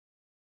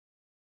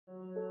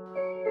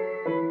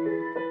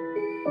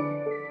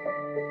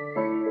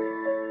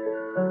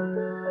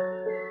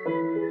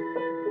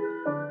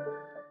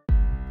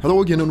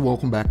Hello again and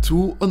welcome back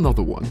to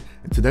another one.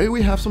 And today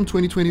we have some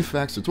 2020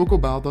 facts to talk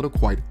about that are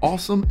quite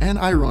awesome and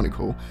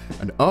ironical,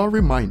 and a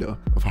reminder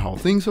of how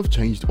things have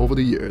changed over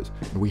the years.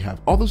 And we have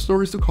other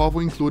stories to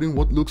cover, including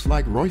what looks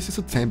like Royce's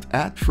attempt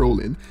at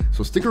trolling.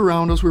 So stick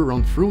around as we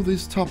run through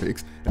these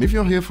topics, and if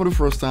you're here for the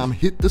first time,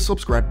 hit the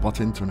subscribe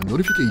button, turn on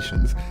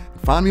notifications,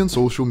 and find me on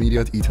social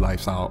media at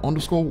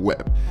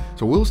ETLifestyle_web.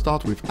 So we'll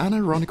start with an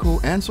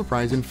ironical and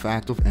surprising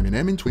fact of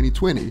Eminem in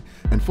 2020,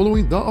 and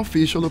following the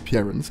official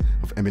appearance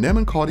of Eminem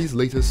and Kanye's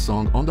latest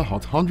song on the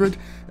Hot 100,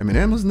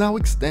 Eminem has now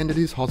extended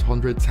his Hot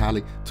 100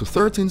 tally to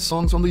 13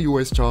 songs on the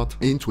US chart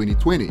in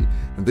 2020,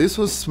 and this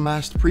has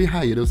smashed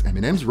pre-hiatus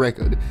Eminem's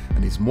record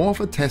and is more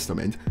of a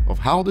testament of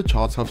how the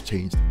charts have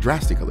changed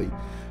drastically.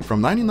 From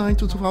 1999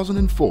 to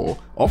 2004,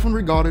 often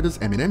regarded as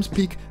Eminem's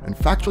peak and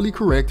factually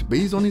correct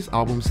based on his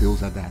album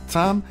sales at that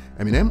time,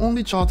 Eminem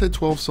only charted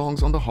 12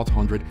 songs on the Hot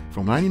 100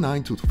 from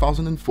 1999 to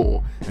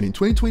 2004, and in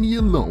 2020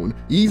 alone,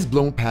 he's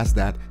blown past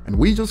that, and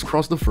we just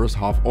crossed the first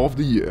half of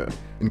the year.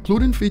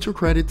 Including feature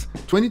credits,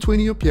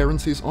 2020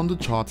 appearances on the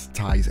charts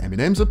ties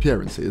Eminem's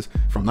appearances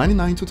from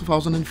 1999 to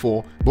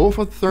 2004, both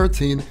at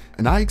 13,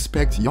 and I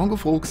expect younger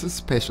folks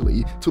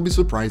especially to be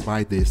surprised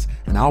by this,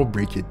 and I'll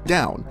break it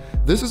down.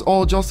 This is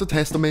all just a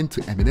testament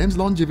to Eminem's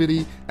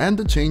longevity and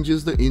the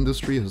changes the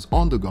industry has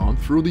undergone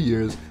through the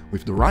years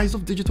with the rise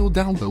of digital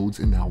downloads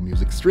and now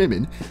music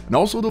streaming, and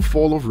also the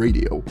fall of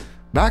radio.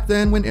 Back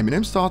then, when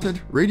Eminem started,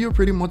 radio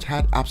pretty much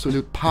had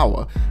absolute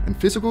power, and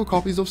physical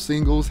copies of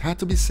singles had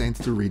to be sent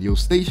to radio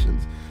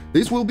stations.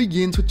 This will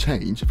begin to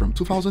change from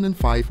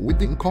 2005 with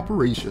the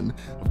incorporation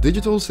of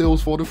digital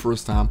sales for the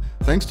first time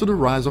thanks to the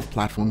rise of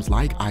platforms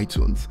like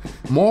iTunes.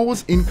 More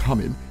was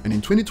incoming, and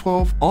in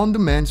 2012,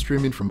 on-demand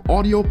streaming from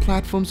audio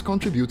platforms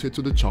contributed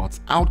to the chart's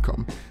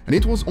outcome, and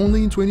it was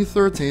only in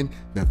 2013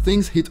 that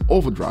things hit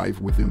overdrive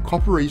with the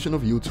incorporation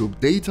of YouTube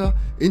data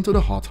into the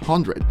Hot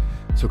 100.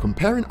 So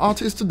comparing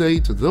artists today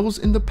to those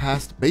in the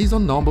past based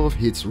on number of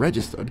hits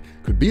registered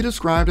could be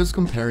described as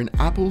comparing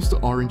apples to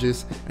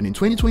oranges, and in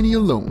 2020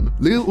 alone,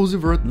 Lil Uzi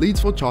Vert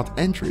leads for chart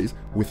entries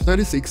with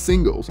 36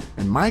 singles,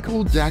 and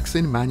Michael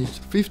Jackson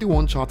managed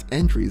 51 chart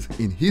entries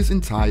in his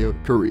entire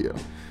career.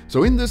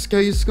 So in this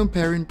case,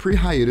 comparing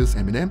pre-hiatus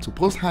Eminem to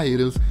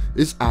post-hiatus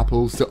is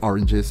apples to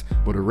oranges,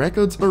 but a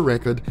record's a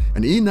record,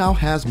 and he now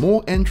has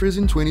more entries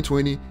in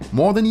 2020,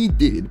 more than he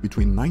did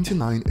between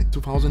 1999 and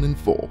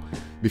 2004.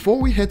 Before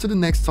we head to the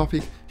next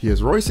topic,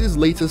 here's Royce's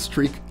latest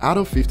streak out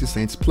of 50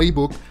 Cent's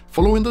playbook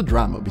following the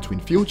drama between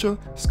Future,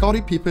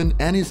 Scottie Pippen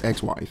and his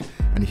ex-wife.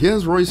 And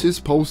here's Royce's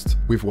post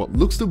with what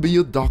looks to be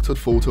a doctored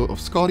photo of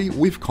Scottie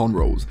with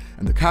cornrows,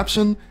 and the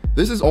caption,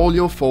 "This is all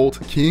your fault,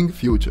 King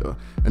Future."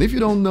 And if you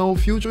don't know,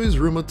 Future is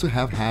rumored to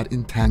have had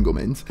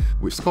entanglements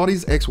with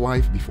Scottie's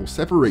ex-wife before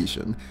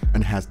separation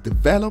and has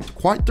developed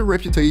quite the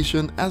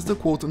reputation as the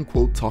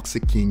quote-unquote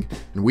toxic king.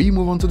 And we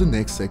move on to the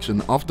next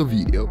section of the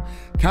video.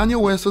 Kanye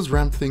West has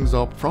ramped things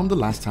up from the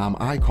last time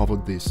I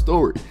covered this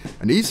story,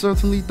 and he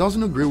certainly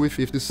doesn't agree with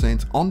 50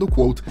 Cent on the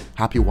quote,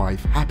 "happy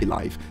wife, happy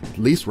life," at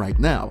least right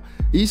now.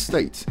 He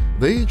states,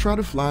 "They try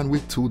to fly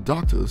with 2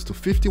 doctors to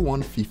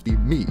 5150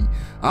 me.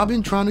 I've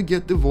been trying to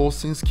get divorced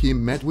since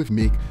Kim met with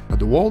Mick at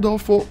the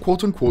Waldorf for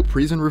quote-unquote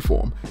prison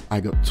reform. I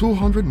got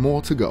 200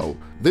 more to go."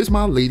 This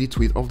my lady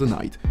tweet of the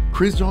night.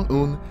 Chris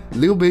Jong-un,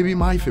 Lil Baby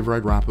my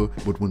favorite rapper,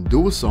 but won't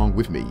do a song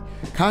with me.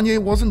 Kanye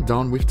wasn't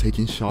done with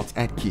taking shots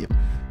at Kim.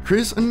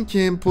 Chris and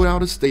Kim put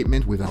out a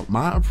statement without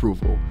my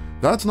approval.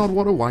 That's not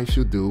what a wife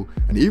should do,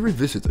 and he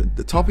revisited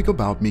the topic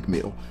about Meek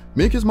Mill.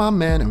 Mick is my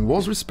man and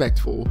was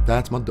respectful,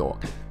 that's my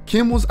dog.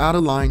 Kim was out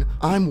of line,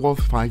 "I'm worth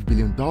 $5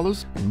 billion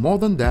and more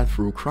than that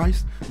through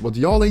Christ, but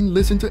y'all ain't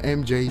listen to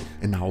MJ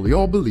and now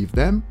y'all believe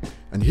them?"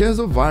 And here's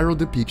a viral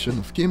depiction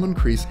of Kim and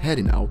Chris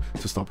heading out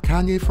to stop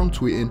Kanye from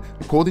tweeting,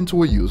 according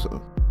to a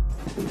user.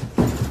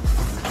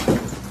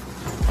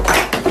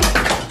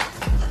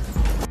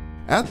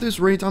 At this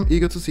rate, I'm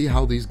eager to see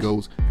how this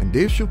goes, and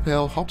Dave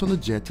Chappelle hopped on a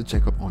jet to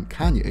check up on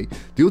Kanye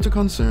due to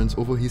concerns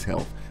over his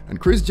health, and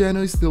Kris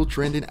Jenner is still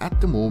trending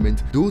at the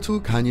moment due to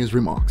Kanye's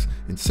remarks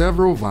in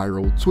several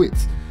viral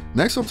tweets.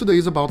 Next up today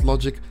is about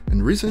Logic,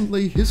 and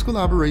recently his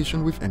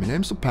collaboration with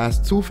Eminem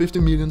surpassed 250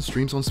 million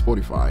streams on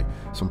Spotify.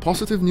 Some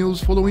positive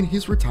news following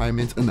his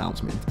retirement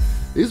announcement.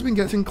 He's been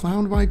getting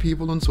clowned by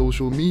people on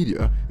social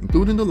media,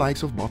 including the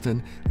likes of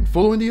Button, and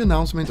following the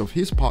announcement of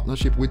his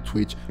partnership with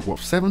Twitch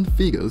worth 7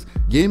 figures,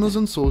 gamers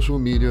on social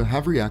media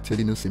have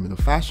reacted in a similar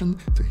fashion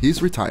to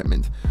his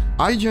retirement.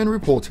 IGN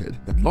reported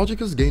that Logic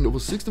has gained over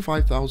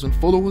 65,000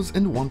 followers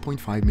and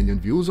 1.5 million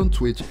views on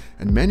Twitch,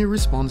 and many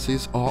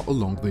responses are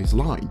along these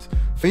lines.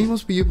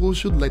 Famous people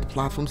should let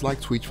platforms like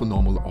Twitch for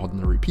normal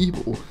ordinary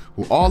people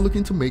who are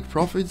looking to make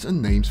profits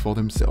and names for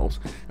themselves.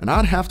 And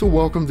I'd have to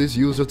welcome this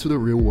user to the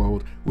real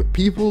world, where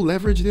people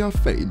leverage their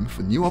fame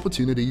for new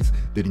opportunities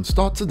that didn't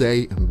start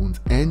today and won't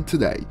end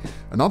today.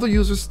 Another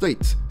user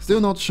states, "Still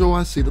not sure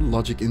I see the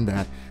logic in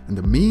that, and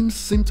the memes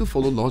seem to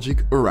follow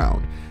Logic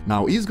around.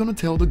 Now he's gonna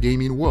tell the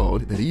gaming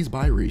world that he's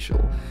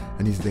biracial.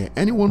 And is there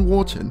anyone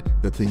watching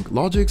that think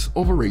Logic's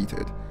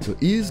overrated? So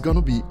he is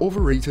gonna be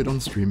overrated on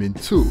streaming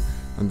too.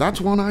 And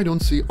that's one I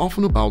don't see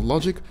often about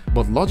Logic,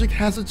 but Logic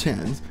has a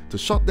chance to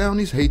shut down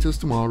his haters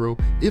tomorrow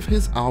if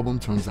his album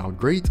turns out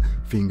great,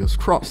 fingers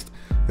crossed.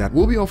 That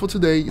will be all for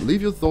today.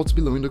 Leave your thoughts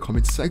below in the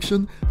comments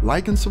section,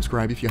 like and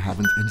subscribe if you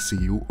haven't, and see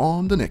you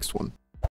on the next one.